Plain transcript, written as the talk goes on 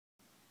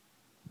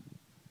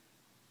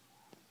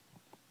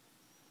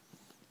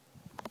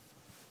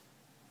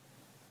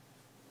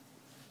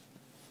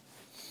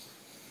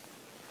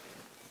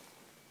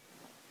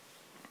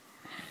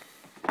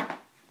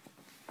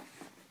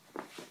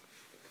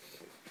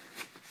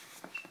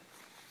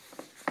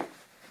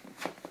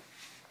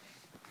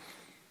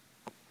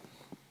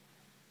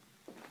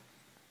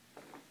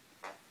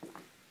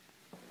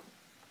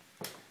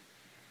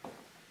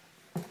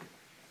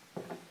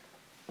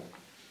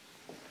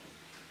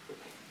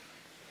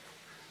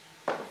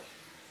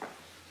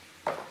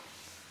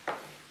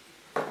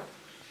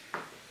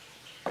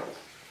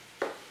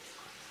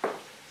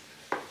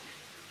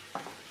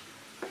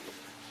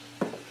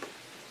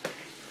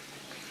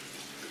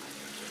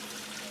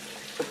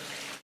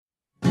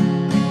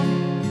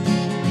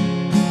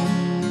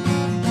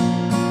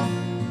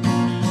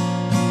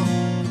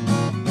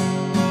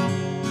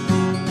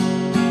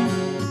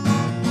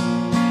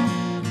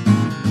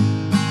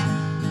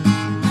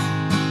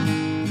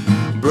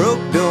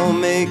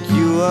make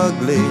you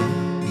ugly,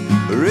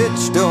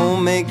 rich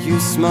don't make you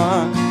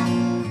smart,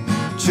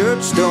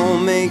 church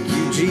don't make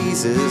you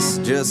Jesus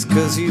just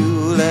 'cause you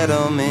let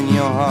them in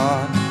your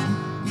heart.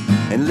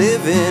 And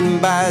living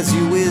buys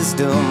you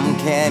wisdom,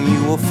 can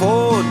you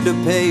afford to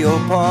pay your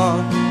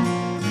part?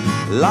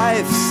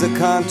 Life's a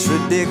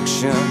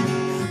contradiction,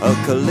 a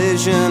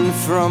collision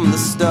from the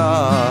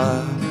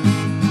start.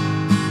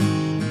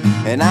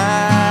 And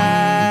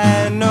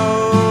I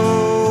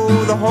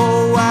know the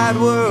whole wide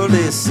world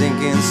is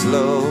sinking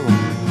slow.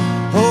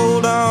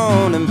 Hold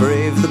on and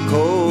brave the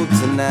cold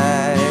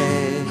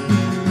tonight.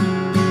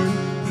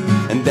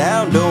 And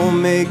down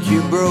don't make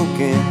you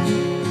broken,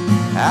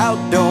 out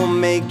don't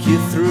make you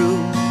through.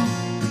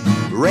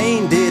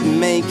 Rain didn't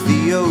make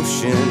the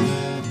ocean,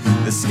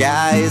 the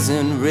sky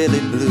isn't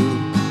really blue.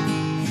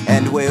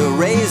 And we're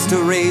raised to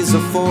raise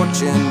a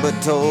fortune, but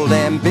told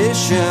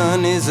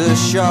ambition is a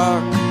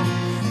shark.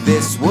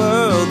 This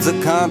world's a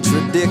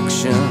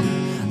contradiction,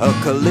 a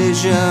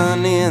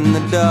collision in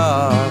the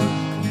dark.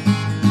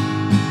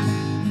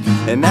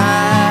 And